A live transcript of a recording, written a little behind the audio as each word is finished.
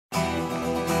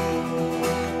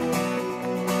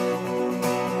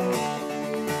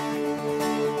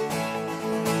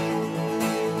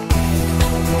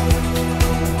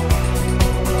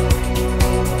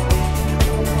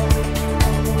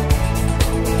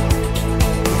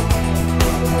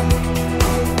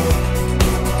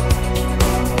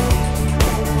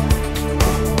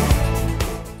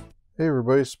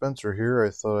everybody, Spencer here. I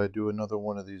thought I'd do another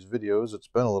one of these videos. It's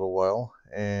been a little while,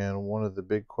 and one of the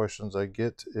big questions I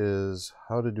get is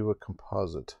how to do a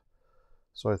composite.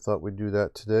 So I thought we'd do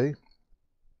that today.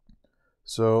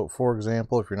 So for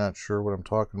example, if you're not sure what I'm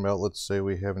talking about, let's say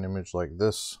we have an image like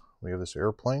this. We have this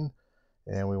airplane,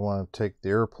 and we want to take the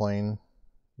airplane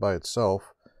by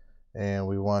itself, and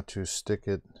we want to stick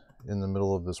it in the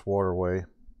middle of this waterway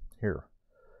here.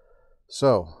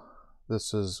 So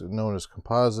this is known as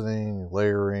compositing,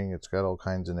 layering. It's got all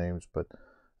kinds of names, but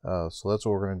so that's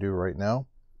what we're going to do right now.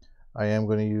 I am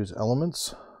going to use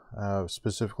Elements,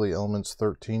 specifically Elements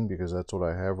 13, because that's what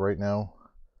I have right now.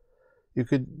 You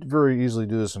could very easily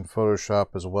do this in Photoshop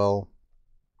as well,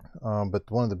 but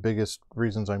one of the biggest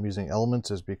reasons I'm using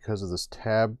Elements is because of this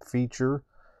tab feature.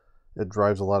 It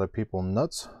drives a lot of people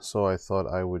nuts, so I thought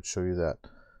I would show you that.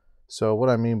 So what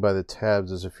I mean by the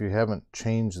tabs is if you haven't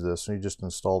changed this and you just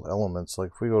installed Elements, like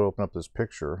if we go to open up this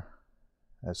picture,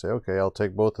 I say, okay, I'll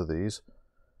take both of these.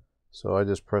 So I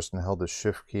just pressed and held the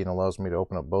Shift key and allows me to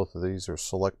open up both of these or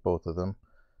select both of them.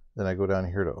 Then I go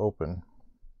down here to open.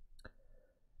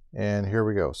 And here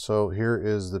we go. So here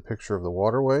is the picture of the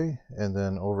waterway, and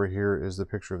then over here is the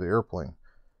picture of the airplane.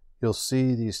 You'll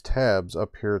see these tabs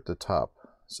up here at the top.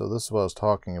 So this is what I was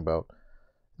talking about.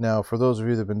 Now, for those of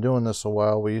you that have been doing this a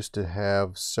while, we used to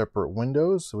have separate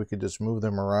windows, so we could just move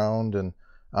them around and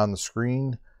on the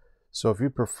screen. So if you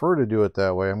prefer to do it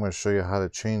that way, I'm going to show you how to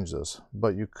change this.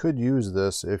 But you could use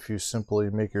this if you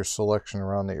simply make your selection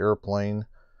around the airplane.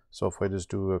 So if I just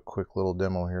do a quick little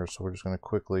demo here, so we're just going to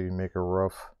quickly make a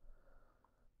rough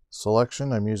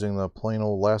selection. I'm using the plain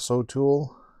old lasso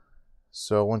tool.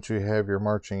 So once you have your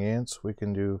marching ants, we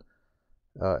can do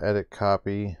edit,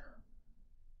 copy,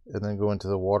 and then go into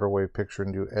the waterway picture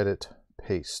and do edit,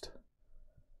 paste.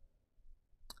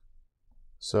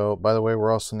 So by the way,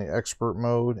 we're also in the expert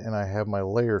mode, and I have my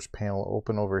layers panel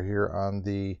open over here on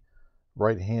the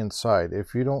right hand side.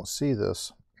 If you don't see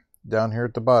this, down here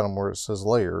at the bottom where it says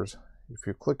layers, if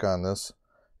you click on this,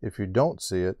 if you don't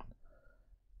see it,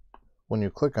 when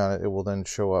you click on it, it will then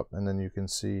show up, and then you can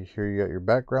see here you got your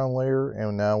background layer,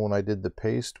 and now when I did the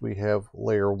paste, we have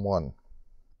layer 1.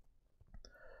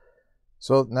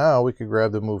 So now we could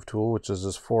grab the move tool, which is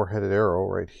this four-headed arrow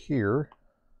right here,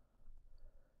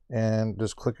 and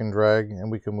just click and drag,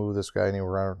 and we can move this guy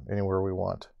anywhere we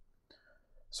want.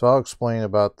 So I'll explain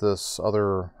about this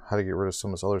other, how to get rid of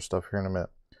some of this other stuff here in a minute.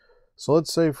 So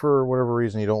let's say for whatever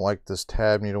reason you don't like this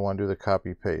tab and you don't want to do the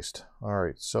copy paste. All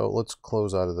right, so let's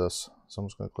close out of this. So I'm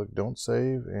just going to click don't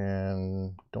save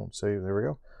and don't save. There we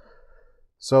go.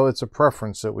 So it's a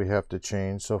preference that we have to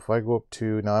change. So if I go up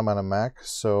to, now I'm on a Mac,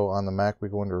 so on the Mac we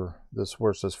go under this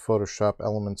where it says Photoshop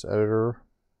Elements Editor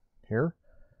here,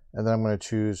 and then I'm going to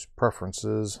choose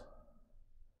Preferences,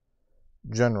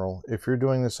 General. If you're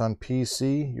doing this on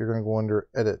PC, you're going to go under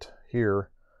Edit here,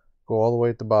 go all the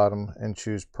way at the bottom and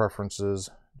choose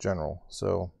Preferences, General.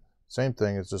 So same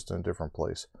thing, it's just in a different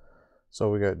place.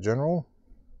 So we got General,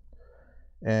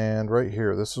 and right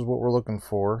here, this is what we're looking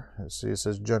for. See, it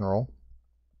says General.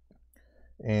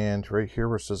 And right here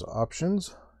where it says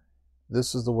options,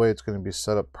 this is the way it's going to be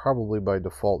set up probably by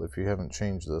default if you haven't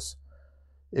changed this.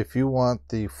 If you want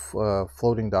the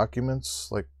floating documents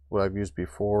like what I've used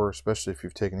before, especially if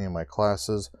you've taken any of my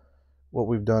classes, what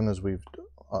we've done is we've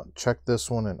checked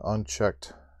this one and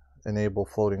unchecked enable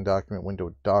floating document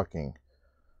window docking.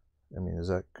 I mean, is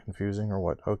that confusing or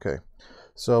what? Okay,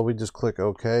 so we just click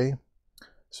OK.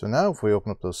 So now if we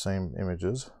open up those same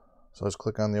images, so let's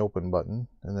click on the open button,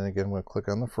 and then again I'm going to click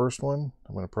on the first one.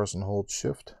 I'm going to press and hold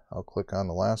Shift. I'll click on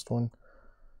the last one.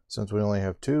 Since we only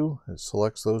have two, it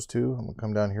selects those two. I'm going to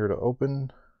come down here to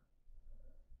open,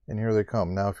 and here they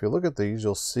come. Now if you look at these,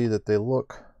 you'll see that they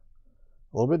look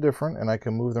a little bit different, and I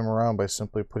can move them around by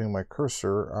simply putting my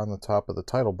cursor on the top of the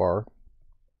title bar,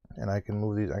 and I can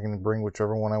move these. I can bring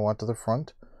whichever one I want to the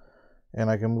front, and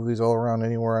I can move these all around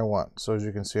anywhere I want. So as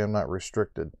you can see, I'm not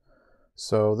restricted.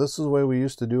 So this is the way we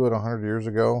used to do it 100 years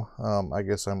ago. I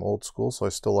guess I'm old school, so I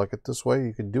still like it this way.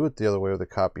 You could do it the other way with a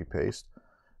copy paste,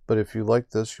 but if you like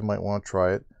this, you might want to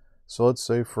try it. So let's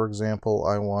say, for example,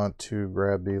 I want to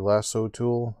grab the lasso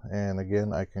tool, and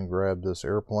again, I can grab this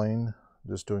airplane,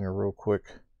 just doing a real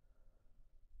quick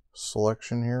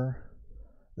selection here.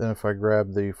 Then if I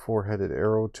grab the four-headed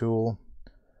arrow tool,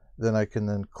 then I can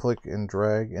then click and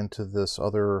drag into this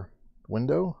other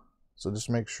window. So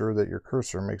just make sure that your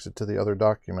cursor makes it to the other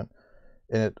document,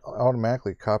 and it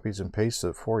automatically copies and pastes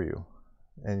it for you.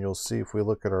 And you'll see if we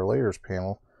look at our layers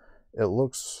panel, it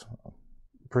looks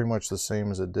pretty much the same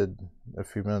as it did a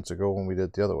few minutes ago when we did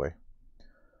it the other way.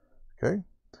 Okay,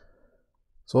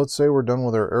 so let's say we're done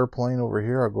with our airplane over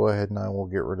here. I'll go ahead now and we'll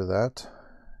get rid of that.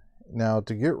 Now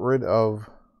to get rid of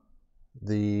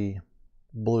the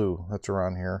blue that's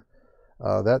around here,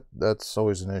 that's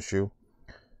always an issue.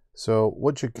 So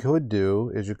what you could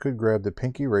do is you could grab the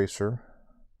pink eraser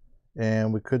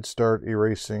and we could start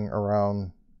erasing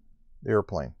around the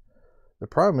airplane. The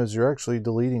problem is you're actually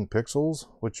deleting pixels,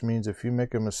 which means if you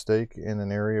make a mistake in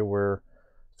an area where,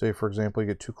 say for example, you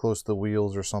get too close to the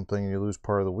wheels or something and you lose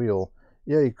part of the wheel,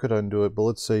 yeah, you could undo it, but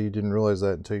let's say you didn't realize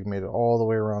that until you made it all the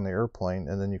way around the airplane,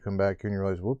 and then you come back here and you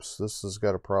realize, whoops, this has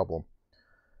got a problem.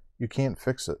 You can't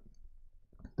fix it.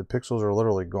 The pixels are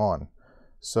literally gone.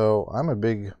 So I'm a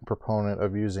big proponent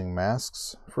of using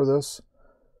masks for this.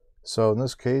 So in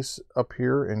this case, up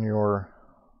here in your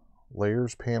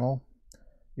layers panel,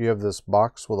 you have this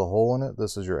box with a hole in it.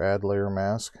 This is your add layer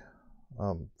mask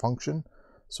function.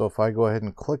 So if I go ahead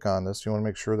and click on this, you want to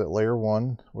make sure that layer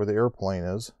 1, where the airplane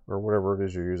is, or whatever it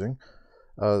is you're using,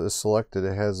 is selected.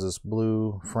 It has this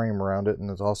blue frame around it, and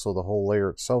it's also the whole layer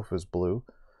itself is blue.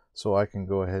 So I can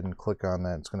go ahead and click on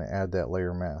that. It's going to add that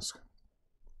layer mask.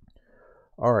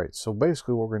 Alright, so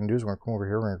basically what we're going to do is we're going to come over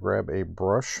here, we're going to grab a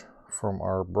brush from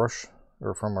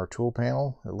our tool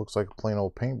panel. It looks like a plain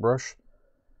old paintbrush.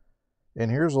 And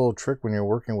here's a little trick when you're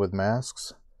working with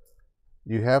masks.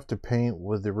 You have to paint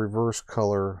with the reverse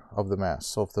color of the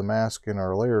mask. So if the mask in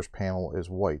our layers panel is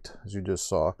white, as you just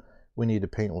saw, we need to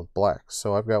paint with black.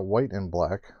 So I've got white and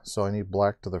black, so I need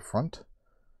black to the front.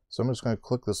 So I'm just going to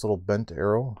click this little bent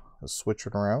arrow and switch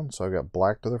it around. So I've got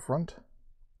black to the front.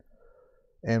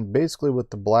 And basically what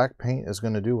the black paint is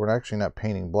going to do, we're actually not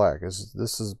painting black.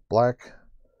 Black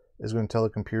is going to tell the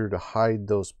computer to hide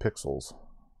those pixels.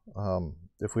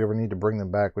 If we ever need to bring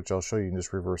them back, which I'll show you,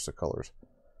 just reverse the colors.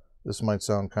 This might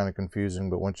sound kind of confusing,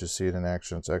 but once you see it in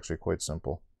action, it's actually quite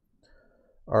simple.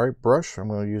 Alright, brush. I'm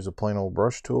going to use a plain old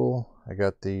brush tool. I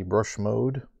got the brush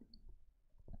mode.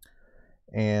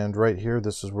 And right here,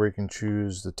 this is where you can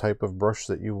choose the type of brush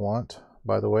that you want.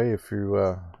 By the way, if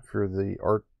you're the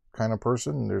art kind of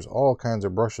person, there's all kinds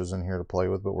of brushes in here to play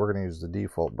with, but we're going to use the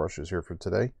default brushes here for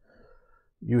today.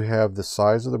 You have the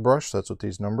size of the brush. That's what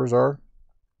these numbers are.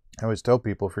 I always tell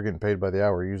people, if you're getting paid by the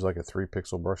hour, use like a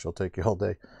 3-pixel brush. It'll take you all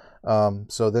day.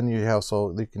 So then you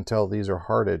can tell these are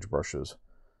hard edge brushes.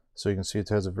 So you can see it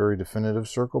has a very definitive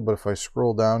circle, but if I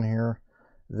scroll down here,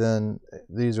 then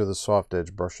these are the soft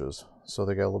edge brushes. So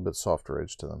they got a little bit softer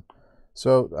edge to them.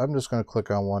 So I'm just going to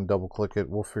click on one, double click it.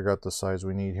 We'll figure out the size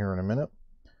we need here in a minute.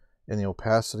 And the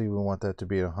opacity, we want that to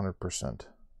be at 100%.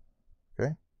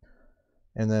 Okay.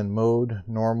 And then mode,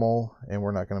 normal, and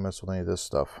we're not going to mess with any of this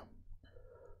stuff.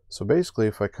 So basically,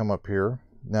 if I come up here,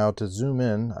 now to zoom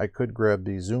in, I could grab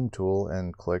the zoom tool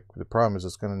and click. The problem is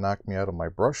it's going to knock me out of my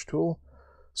brush tool.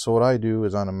 So what I do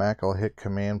is on a Mac, I'll hit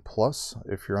Command plus.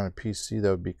 If you're on a PC, that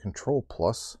would be Control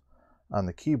plus on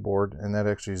the keyboard, and that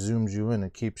actually zooms you in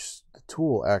and keeps the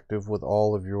tool active with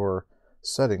all of your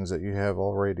settings that you have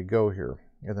all ready to go here.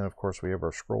 And then of course we have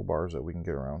our scroll bars that we can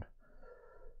get around.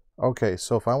 Okay,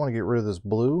 so if I want to get rid of this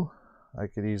blue, I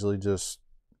could easily just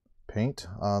paint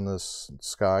on this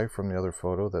sky from the other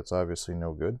photo. That's obviously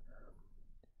no good.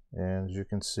 And as you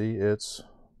can see, it's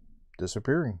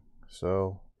disappearing.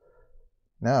 So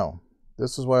now,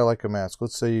 this is why I like a mask.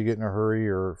 Let's say you get in a hurry,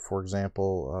 or for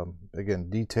example, again,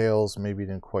 details, maybe you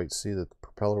didn't quite see that the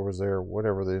propeller was there,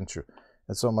 whatever the issue,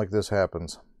 and something like this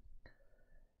happens.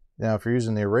 Now, if you're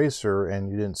using the eraser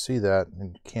and you didn't see that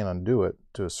and you can't undo it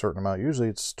to a certain amount, usually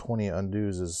it's 20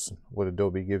 undos is what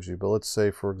Adobe gives you. But let's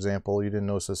say, for example, you didn't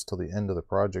notice this till the end of the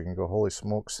project and go, holy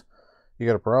smokes, you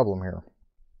got a problem here.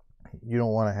 You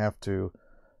don't want to have to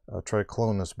try to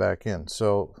clone this back in.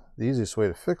 So the easiest way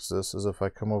to fix this is if I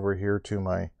come over here to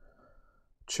my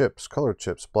chips, color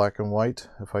chips, black and white.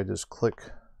 If I just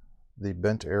click the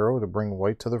bent arrow to bring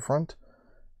white to the front.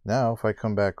 Now if I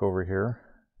come back over here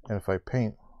and if I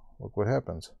paint, look what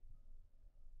happens.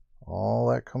 All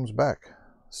that comes back.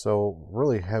 So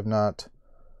really have not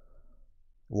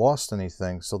lost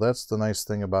anything. So that's the nice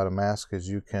thing about a mask, is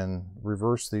you can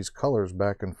reverse these colors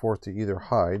back and forth to either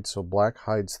hide. So black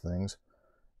hides things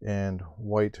and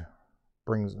white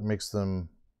makes them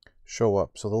show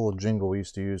up. So the little jingle we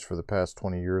used to use for the past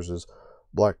 20 years is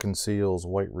black conceals,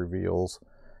 white reveals.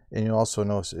 And you also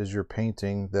notice as you're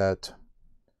painting that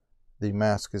the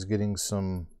mask is getting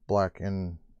some black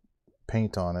and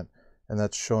paint on it, and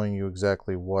that's showing you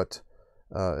exactly what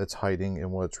it's hiding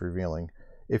and what it's revealing.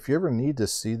 If you ever need to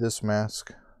see this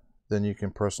mask, then you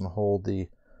can press and hold the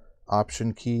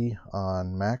Option key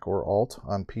on Mac or Alt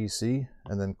on PC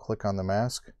and then click on the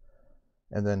mask,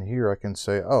 and then here I can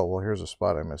say, oh well, here's a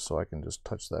spot I missed, so I can just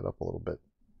touch that up a little bit.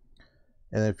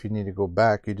 And if you need to go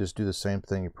back, you just do the same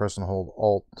thing. You press and hold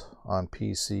Alt on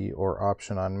PC or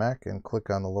Option on Mac and click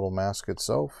on the little mask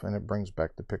itself, and it brings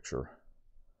back the picture.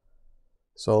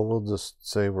 So we'll just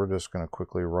say we're just going to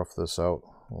quickly rough this out.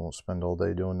 We won't spend all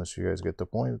day doing this. You guys get the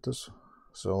point of this.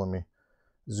 So let me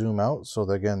zoom out. So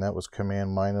that, again, that was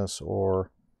Command minus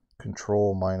or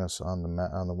Control minus on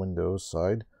the Windows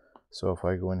side. So if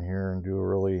I go in here and do a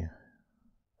really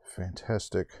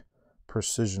fantastic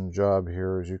precision job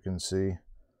here, as you can see,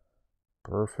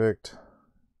 perfect.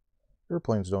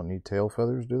 Airplanes don't need tail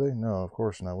feathers, do they? No, of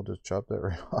course not. We'll just chop that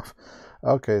right off.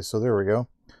 Okay, so there we go.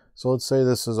 So let's say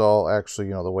this is all actually,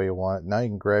 you know, the way you want it. Now you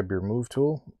can grab your move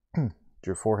tool,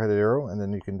 your four-headed arrow, and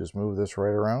then you can just move this right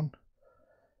around.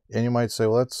 And you might say,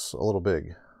 well, that's a little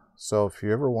big. So if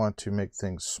you ever want to make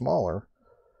things smaller,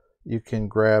 you can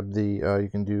grab the, you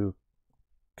can do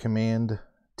Command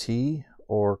T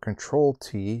or Control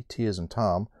T, T as in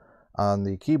Tom, on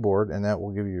the keyboard, and that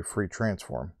will give you a free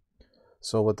transform.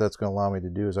 So what that's going to allow me to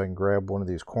do is I can grab one of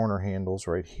these corner handles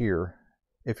right here.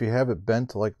 If you have it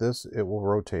bent like this, it will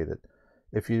rotate it.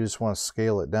 If you just want to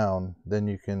scale it down, then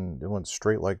you can do it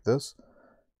straight like this.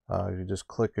 You just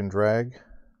click and drag.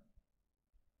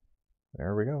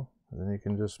 There we go. And then you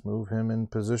can just move him in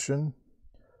position.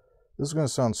 This is going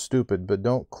to sound stupid, but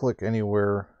don't click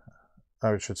anywhere.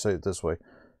 I should say it this way.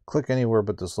 Click anywhere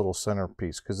but this little center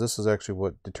piece, because this is actually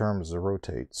what determines the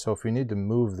rotate. So if you need to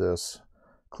move this,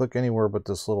 click anywhere but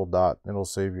this little dot. It'll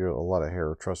save you a lot of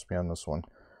hair, trust me on this one.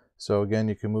 So again,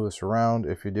 you can move this around.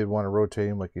 If you did want to rotate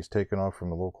him like he's taking off from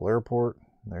the local airport,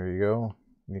 there you go.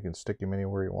 You can stick him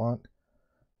anywhere you want.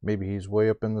 Maybe he's way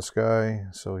up in the sky,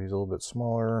 so he's a little bit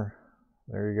smaller.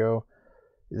 There you go.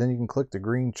 Then you can click the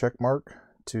green check mark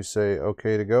to say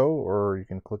okay to go, or you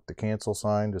can click the cancel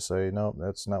sign to say no,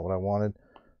 that's not what I wanted.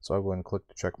 So I'll go ahead and click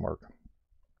the check mark.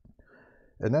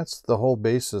 And that's the whole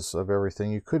basis of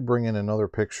everything. You could bring in another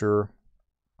picture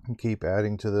and keep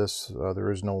adding to this.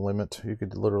 There is no limit. You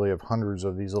could literally have hundreds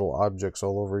of these little objects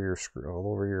all over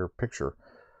your picture.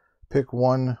 Pick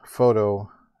one photo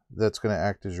that's going to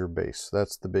act as your base.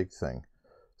 That's the big thing.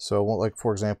 So like,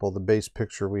 for example, the base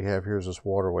picture we have here is this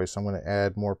waterway, so I'm going to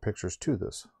add more pictures to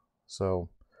this. So,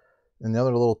 and the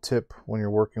other little tip when you're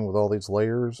working with all these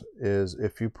layers is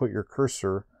if you put your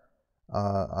cursor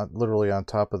literally on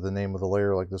top of the name of the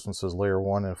layer, like this one says layer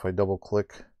 1, and if I double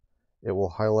click, it will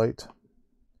highlight.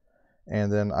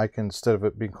 And then I can, instead of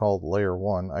it being called layer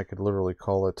 1, I could literally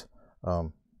call it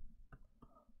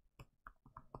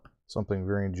something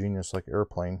very ingenious like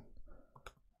airplane.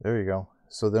 There you go.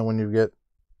 So then when you get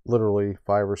literally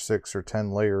 5 or 6 or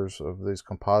 10 layers of these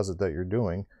composite that you're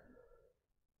doing,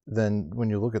 then when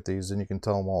you look at these, then you can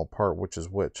tell them all apart which is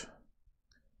which.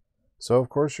 So of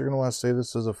course you're going to want to save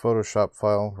this as a Photoshop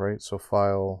file, right? So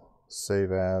File,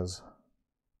 Save As,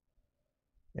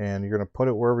 and you're going to put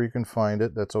it wherever you can find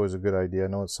it. That's always a good idea. I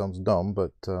know it sounds dumb,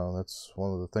 but that's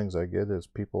one of the things I get is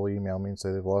people email me and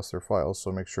say they've lost their files,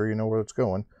 so make sure you know where it's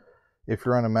going. If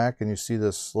you're on a Mac and you see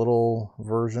this little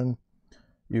version,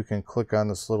 you can click on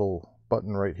this little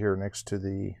button right here next to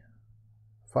the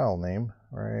file name,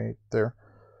 right there.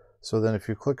 So then if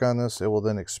you click on this, it will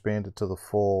then expand it to the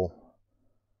full,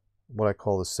 what I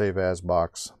call the Save As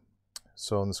box.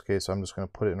 So in this case, I'm just going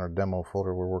to put it in our demo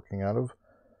folder we're working out of.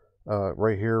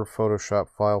 Right here, Photoshop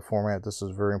file format. This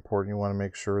is very important. You want to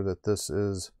make sure that this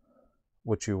is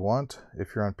what you want.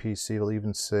 If you're on PC, it'll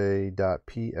even say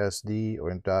 .psd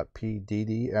or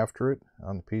 .pdd after it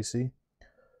on the PC.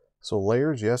 So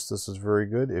layers, yes, this is very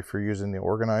good. If you're using the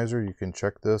organizer, you can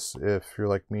check this. If you're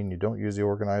like me and you don't use the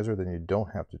organizer, then you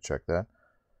don't have to check that.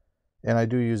 And I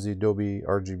do use the Adobe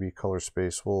RGB color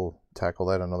space. We'll tackle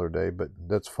that another day, but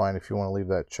that's fine if you want to leave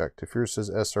that checked. If yours says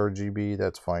sRGB,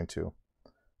 that's fine too.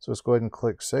 So let's go ahead and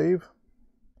click Save.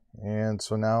 And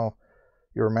so now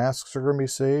your masks are going to be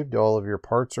saved. All of your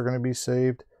parts are going to be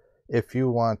saved. If you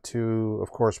want to,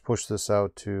 of course, push this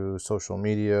out to social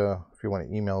media, if you want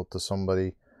to email it to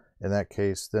somebody, in that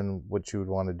case, then what you would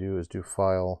want to do is do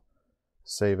File,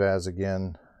 Save As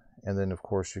again, and then of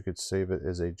course you could save it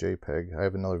as a JPEG. I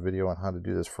have another video on how to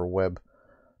do this for web,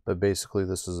 but basically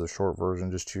this is a short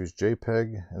version. Just choose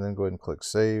JPEG and then go ahead and click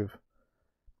Save.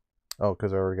 Oh,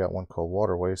 because I already got one called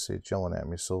Waterway, see it's yelling at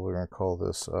me, so we're going to call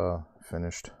this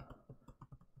Finished.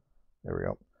 There we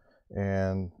go.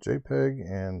 And JPEG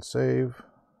and Save.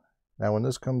 Now when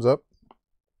this comes up,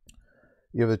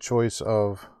 you have the choice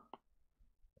of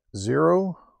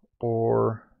 0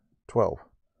 or 12.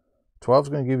 12 is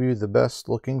going to give you the best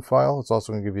looking file. It's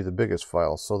also going to give you the biggest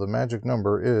file. So the magic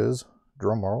number is,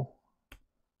 drum roll,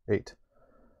 8.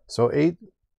 So 8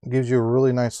 gives you a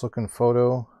really nice looking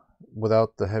photo.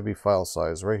 without the heavy file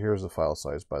size. Right here is the file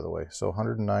size, by the way. So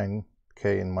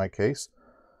 109K in my case.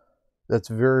 That's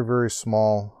very, very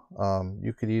small.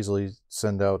 You could easily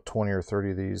send out 20 or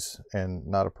 30 of these and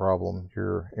not a problem.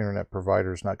 Your internet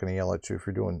provider is not going to yell at you if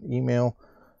you're doing email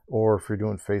or if you're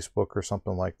doing Facebook or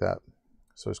something like that.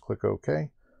 So just click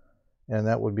OK. And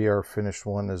that would be our finished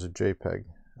one as a JPEG.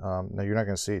 Now you're not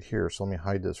going to see it here, so let me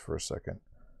hide this for a second.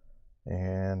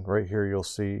 And right here you'll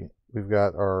see we've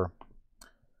got our,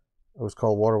 it was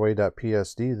called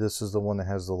waterway.psd. This is the one that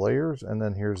has the layers, and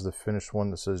then here's the finished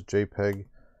one that says JPEG,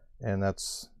 and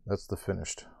that's the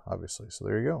finished, obviously. So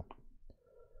there you go.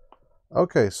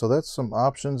 Okay, so that's some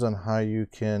options on how you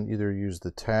can either use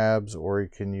the tabs or you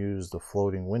can use the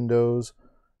floating windows,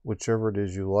 whichever it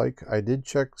is you like. I did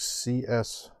check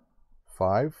CS5,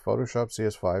 Photoshop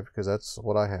CS5, because that's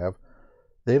what I have.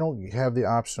 They don't have the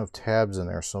option of tabs in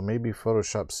there, so maybe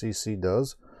Photoshop CC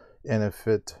does. And if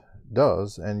it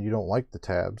does, and you don't like the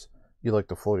tabs, you like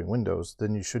the floating windows,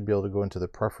 then you should be able to go into the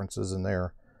preferences in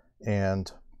there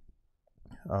and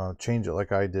change it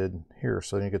like I did here,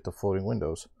 so then you get the floating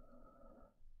windows.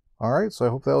 All right, so I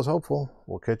hope that was helpful.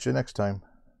 We'll catch you next time.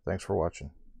 Thanks for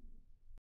watching.